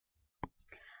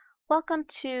Welcome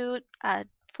to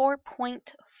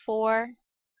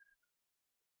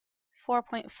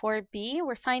 4.4b.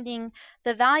 We're finding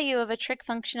the value of a trig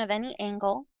function of any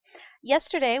angle.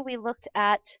 Yesterday we looked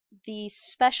at the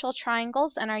special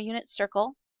triangles and our unit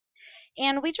circle.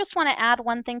 And we just want to add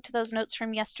one thing to those notes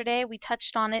from yesterday. We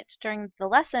touched on it during the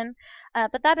lesson,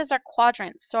 but that is our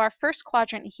quadrants. So our first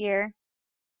quadrant here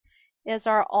is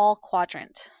our all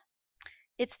quadrant.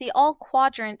 It's the all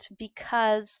quadrant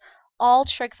because all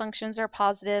trig functions are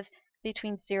positive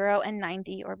between 0 and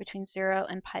 90, or between 0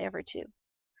 and pi over 2.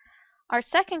 Our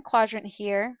second quadrant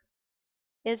here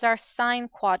is our sine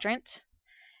quadrant,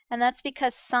 and that's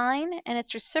because sine and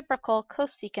its reciprocal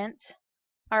cosecant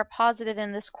are positive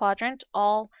in this quadrant,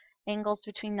 all angles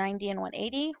between 90 and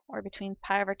 180, or between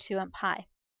pi over 2 and pi.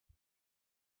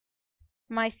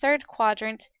 My third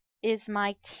quadrant is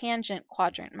my tangent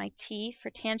quadrant, my T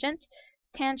for tangent.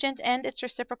 Tangent and its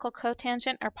reciprocal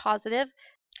cotangent are positive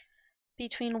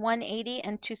between 180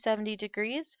 and 270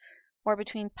 degrees, or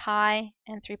between pi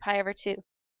and 3 pi over 2.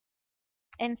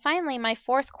 And finally, my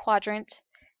fourth quadrant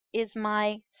is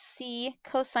my C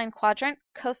cosine quadrant.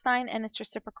 Cosine and its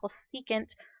reciprocal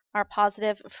secant are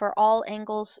positive for all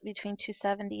angles between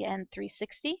 270 and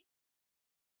 360,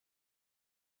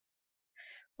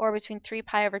 or between 3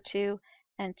 pi over 2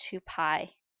 and 2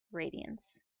 pi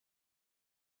radians.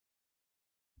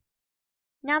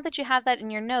 Now that you have that in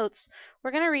your notes,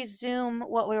 we're going to resume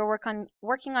what we were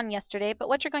working on yesterday, but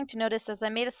what you're going to notice is I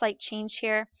made a slight change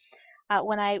here.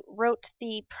 When I wrote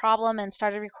the problem and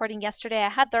started recording yesterday, I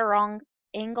had the wrong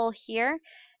angle here,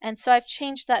 and so I've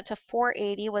changed that to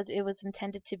 480 as it was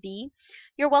intended to be.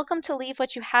 You're welcome to leave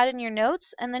what you had in your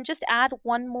notes and then just add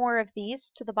one more of these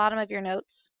to the bottom of your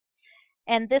notes.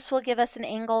 And this will give us an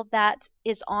angle that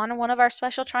is on one of our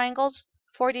special triangles.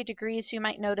 40 degrees, you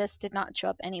might notice, did not show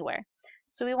up anywhere.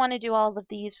 So we want to do all of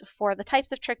these for the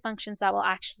types of trig functions that we'll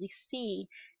actually see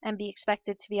and be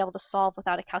expected to be able to solve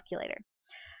without a calculator.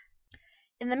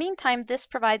 In the meantime, this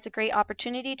provides a great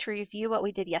opportunity to review what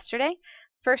we did yesterday.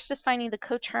 First is finding the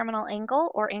coterminal angle,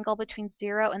 or angle between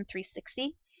 0 and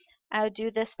 360. I would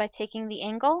do this by taking the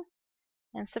angle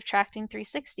and subtracting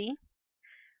 360,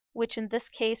 which in this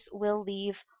case will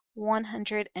leave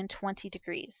 120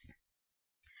 degrees.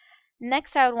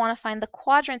 Next, I would want to find the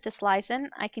quadrant this lies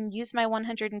in. I can use my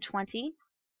 120,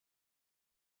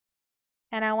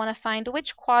 and I want to find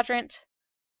which quadrant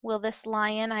will this lie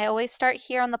in. I always start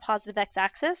here on the positive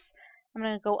x-axis. I'm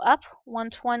going to go up.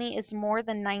 120 is more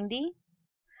than 90,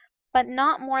 but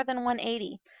not more than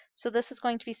 180. So this is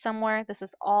going to be somewhere, this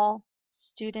is all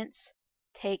students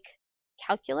take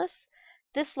calculus.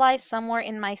 This lies somewhere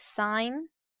in my sine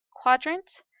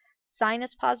quadrant. Sine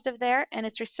is positive there, and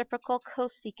its reciprocal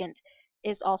cosecant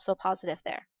is also positive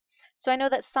there. So I know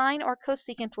that sine or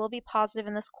cosecant will be positive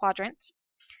in this quadrant.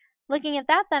 Looking at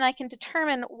that, then I can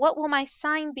determine what will my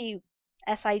sine be,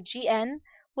 S-I-G-N.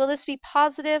 Will this be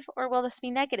positive or will this be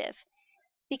negative?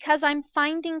 Because I'm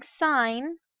finding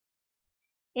sine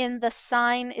in the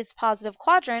sine is positive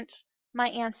quadrant, my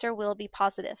answer will be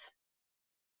positive.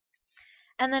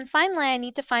 And then finally, I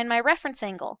need to find my reference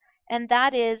angle, and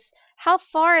that is how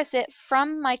far is it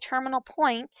from my terminal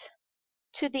point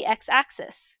to the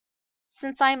x-axis.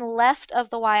 Since I'm left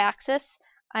of the y-axis,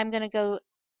 I'm going to go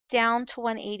down to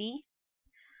 180.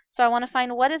 So I want to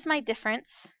find what is my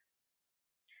difference.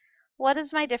 What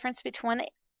is my difference between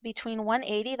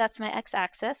 180, that's my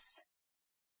x-axis,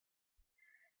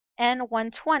 and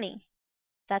 120,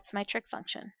 that's my trig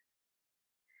function.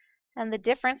 And the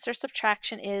difference or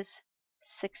subtraction is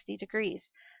 60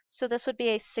 degrees. So this would be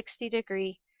a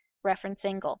 60-degree reference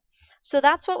angle. So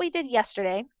that's what we did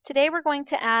yesterday. Today we're going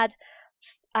to add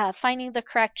finding the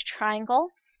correct triangle,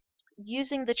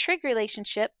 using the trig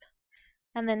relationship,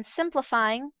 and then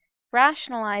simplifying,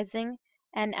 rationalizing,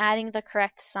 and adding the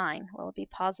correct sign. Will it be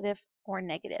positive or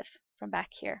negative from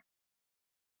back here?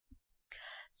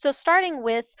 So starting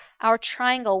with our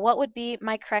triangle, what would be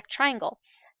my correct triangle?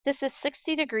 This is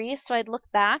 60 degrees, so I'd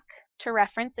look back to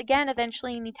reference. Again,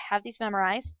 eventually you need to have these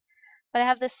memorized. But I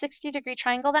have this 60-degree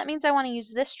triangle. That means I want to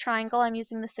use this triangle. I'm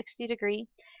using the 60-degree.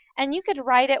 And you could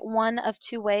write it one of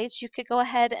two ways. You could go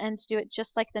ahead and do it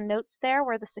just like the notes there,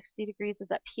 where the 60 degrees is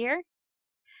up here.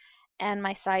 And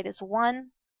my side is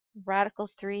 1, radical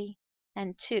 3,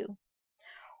 and 2.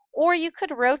 Or you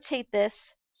could rotate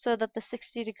this so that the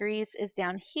 60 degrees is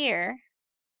down here.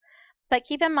 But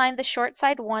keep in mind the short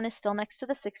side 1 is still next to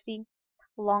the 60,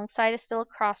 long side is still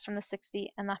across from the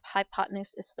 60, and the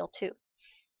hypotenuse is still 2.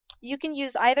 You can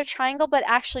use either triangle, but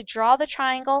actually draw the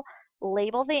triangle,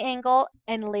 label the angle,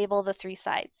 and label the three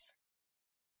sides.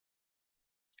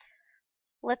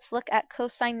 Let's look at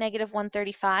cosine negative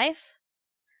 135.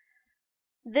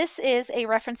 This is a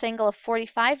reference angle of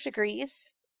 45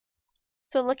 degrees.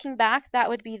 So looking back, that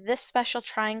would be this special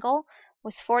triangle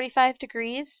with 45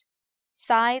 degrees,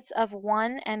 sides of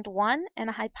 1 and 1, and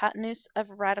a hypotenuse of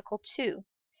radical 2.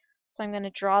 So I'm going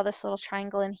to draw this little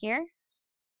triangle in here.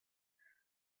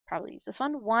 Probably use this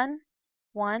one. 1,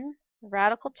 1,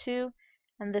 radical 2,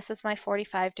 and this is my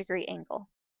 45-degree angle.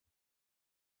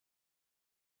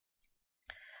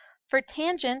 For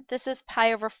tangent, this is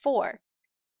pi over 4.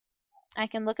 I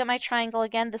can look at my triangle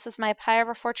again. This is my pi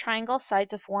over 4 triangle,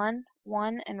 sides of 1,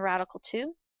 1, and radical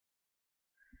 2.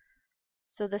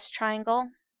 So this triangle,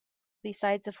 the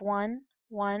sides of 1,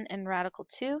 1, and radical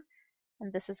 2,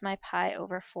 and this is my pi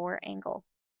over 4 angle.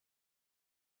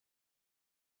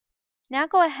 Now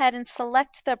go ahead and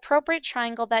select the appropriate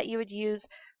triangle that you would use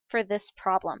for this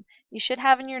problem. You should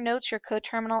have in your notes your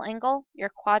coterminal angle, your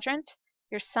quadrant,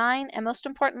 your sine, and most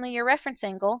importantly your reference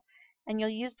angle, and you'll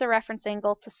use the reference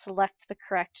angle to select the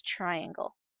correct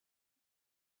triangle.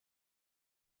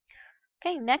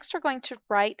 Okay, next we're going to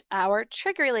write our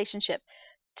trig relationship.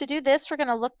 To do this, we're going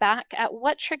to look back at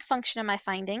what trig function am I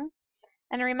finding,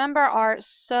 and remember our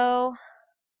SOHCAHTOA,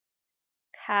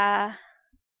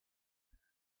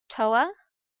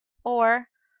 or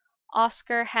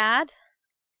Oscar had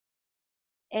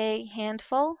a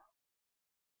handful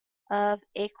of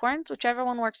acorns, whichever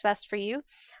one works best for you.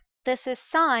 This is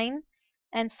sine,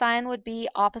 and sine would be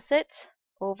opposite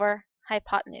over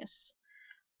hypotenuse.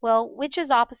 Well, which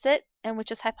is opposite and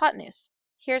which is hypotenuse?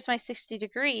 Here's my 60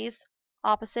 degrees.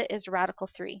 Opposite is radical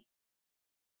 3.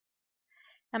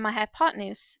 And my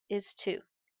hypotenuse is 2.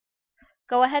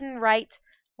 Go ahead and write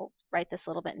this a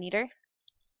little bit neater.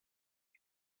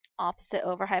 Opposite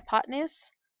over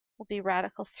hypotenuse will be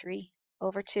radical 3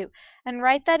 over 2. And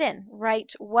write that in.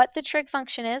 Write what the trig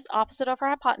function is, opposite over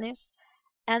hypotenuse,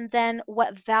 and then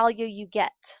what value you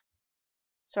get.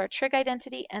 So our trig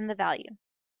identity and the value.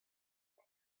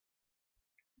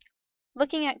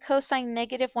 Looking at cosine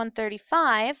negative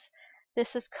 135,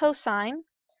 this is cosine.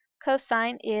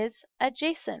 Cosine is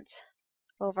adjacent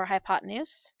over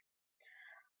hypotenuse.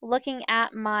 Looking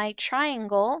at my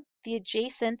triangle, the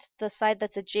side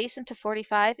that's adjacent to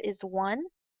 45 is 1,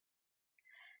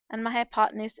 and my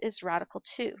hypotenuse is radical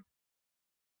 2.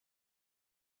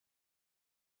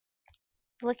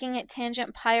 Looking at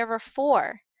tangent pi over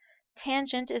 4,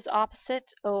 tangent is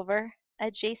opposite over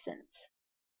adjacent.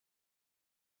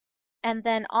 And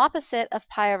then opposite of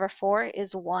pi over 4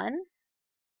 is 1,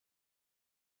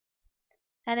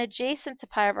 and adjacent to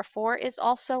pi over 4 is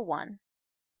also 1.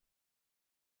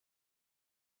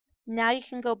 Now you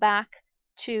can go back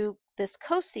to this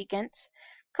cosecant.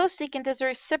 Cosecant is a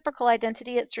reciprocal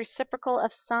identity. It's reciprocal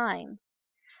of sine.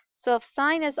 So if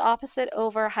sine is opposite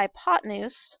over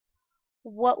hypotenuse,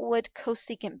 what would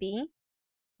cosecant be?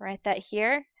 Write that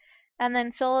here, and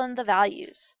then fill in the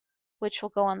values, which will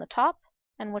go on the top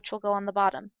and which will go on the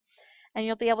bottom. And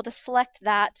you'll be able to select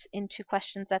that in 2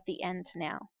 questions at the end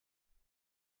now.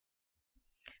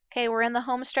 Okay, we're in the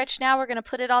home stretch now. We're going to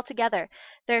put it all together.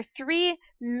 There are 3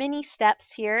 mini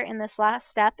steps here in this last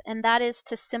step, and that is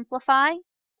to simplify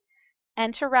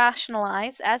and to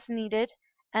rationalize as needed,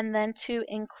 and then to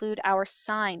include our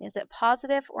sign. Is it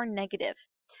positive or negative?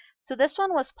 So this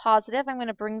one was positive. I'm going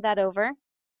to bring that over.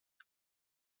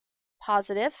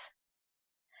 Positive.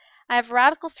 I have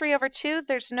radical 3 over 2.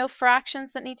 There's no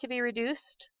fractions that need to be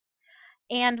reduced.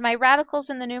 And my radicals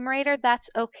in the numerator, that's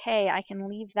okay. I can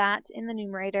leave that in the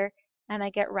numerator, and I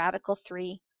get radical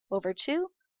 3 over 2,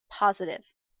 positive.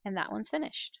 And that one's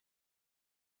finished.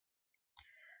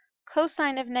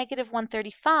 Cosine of negative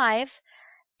 135.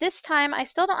 This time, I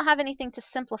still don't have anything to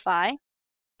simplify,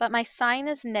 but my sign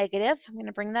is negative. I'm going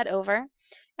to bring that over.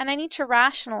 And I need to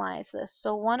rationalize this.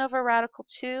 So 1 over radical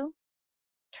 2.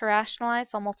 To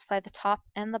rationalize, I'll multiply the top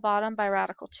and the bottom by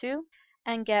radical 2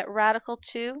 and get radical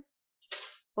 2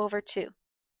 over 2.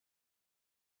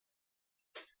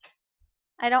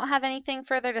 I don't have anything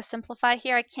further to simplify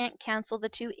here. I can't cancel the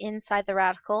 2 inside the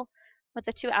radical with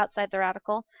the 2 outside the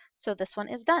radical, so this one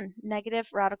is done. Negative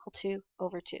radical 2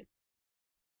 over 2.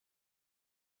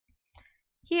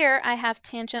 Here I have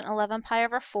tangent 11 pi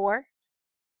over 4,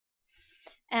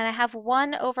 and I have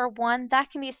 1 over 1. That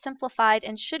can be simplified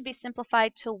and should be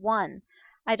simplified to 1.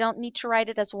 I don't need to write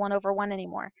it as 1 over 1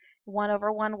 anymore. 1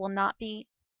 over 1 will not be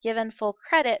given full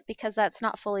credit because that's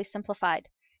not fully simplified.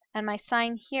 And my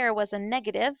sign here was a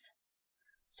negative,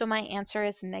 so my answer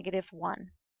is negative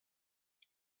 1.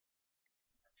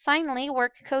 Finally,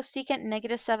 work cosecant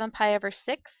negative 7 pi over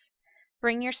 6.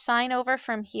 Bring your sign over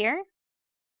from here.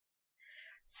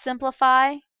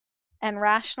 Simplify and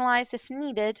rationalize if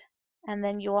needed, and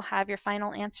then you will have your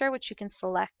final answer, which you can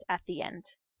select at the end.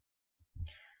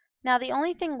 Now the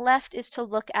only thing left is to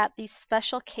look at these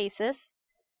special cases,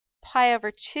 pi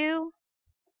over 2,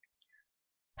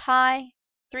 pi,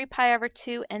 3 pi over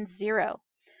 2, and 0.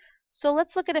 So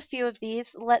let's look at a few of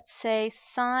these. Let's say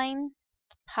sine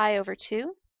pi over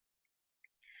 2,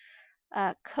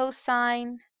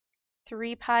 cosine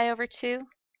 3 pi over 2,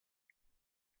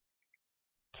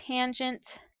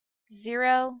 tangent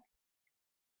 0,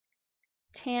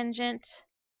 tangent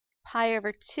pi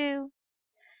over 2,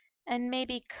 and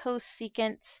maybe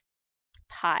cosecant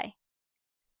pi.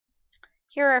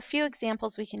 Here are a few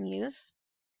examples we can use.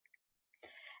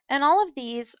 And all of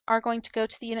these are going to go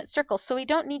to the unit circle, so we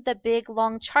don't need the big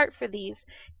long chart for these.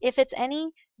 If it's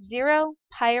any 0,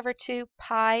 pi over 2,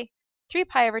 pi, 3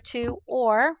 pi over 2,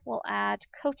 or we'll add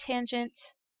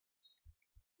cotangent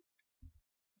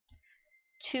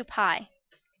 2 pi.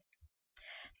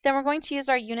 Then we're going to use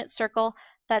our unit circle,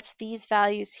 that's these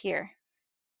values here.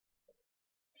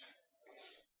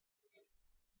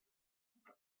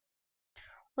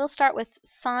 We'll start with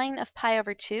sine of pi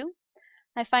over 2.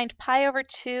 I find pi over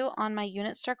 2 on my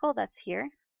unit circle, that's here.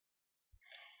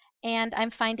 And I'm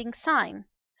finding sine.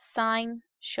 Sine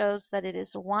shows that it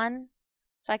is 1,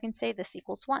 so I can say this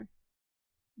equals 1.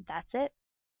 That's it.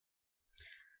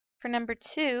 For number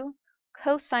 2,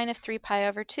 cosine of 3 pi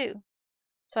over 2.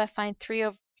 So I find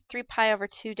 3 pi over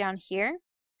 2 down here,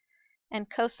 and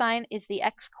cosine is the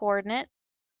x-coordinate,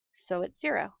 so it's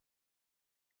 0.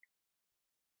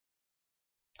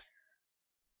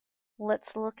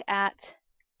 Let's look at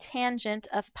tangent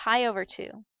of pi over 2.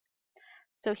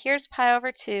 So here's pi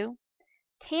over 2.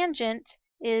 Tangent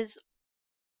is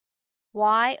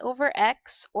y over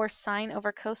x, or sine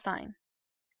over cosine.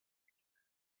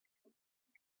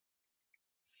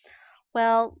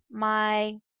 Well,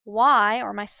 my y,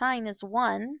 or my sine, is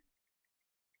 1.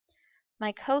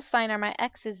 My cosine, or my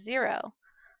x, is 0.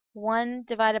 1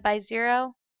 divided by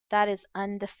 0, that is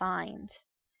undefined.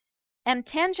 And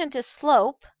tangent is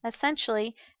slope,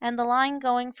 essentially, and the line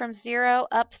going from 0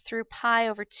 up through pi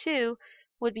over 2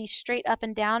 would be straight up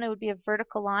and down. It would be a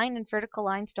vertical line, and vertical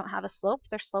lines don't have a slope.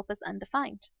 Their slope is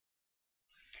undefined.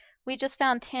 We just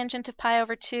found tangent of pi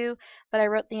over 2, but I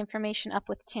wrote the information up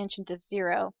with tangent of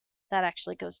 0. That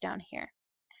actually goes down here.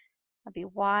 That'd be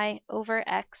y over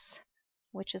x,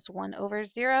 which is 1 over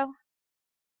 0,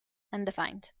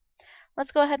 undefined.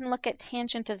 Let's go ahead and look at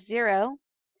tangent of 0.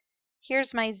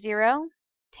 Here's my 0.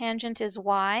 Tangent is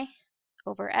y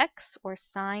over x, or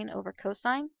sine over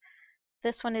cosine.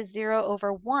 This one is 0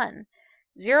 over 1.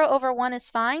 0 over 1 is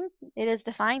fine. It is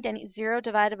defined. Any 0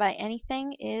 divided by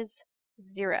anything is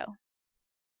 0.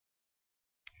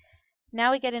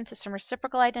 Now we get into some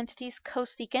reciprocal identities.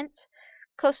 Cosecant.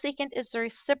 Cosecant is the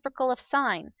reciprocal of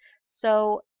sine,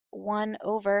 so 1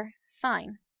 over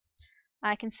sine.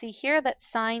 I can see here that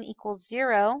sine equals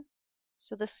 0,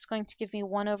 so this is going to give me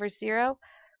 1 over 0.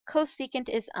 Cosecant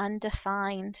is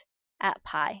undefined at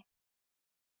pi.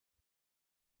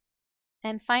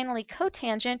 And finally,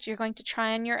 cotangent, you're going to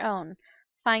try on your own.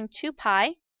 Find 2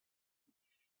 pi,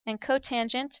 and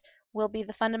cotangent will be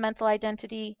the fundamental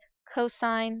identity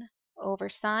cosine over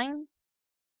sine,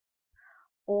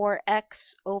 or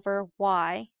x over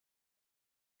y.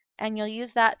 And you'll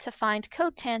use that to find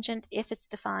cotangent if it's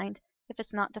defined. If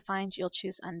it's not defined, you'll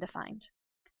choose undefined.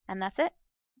 And that's it.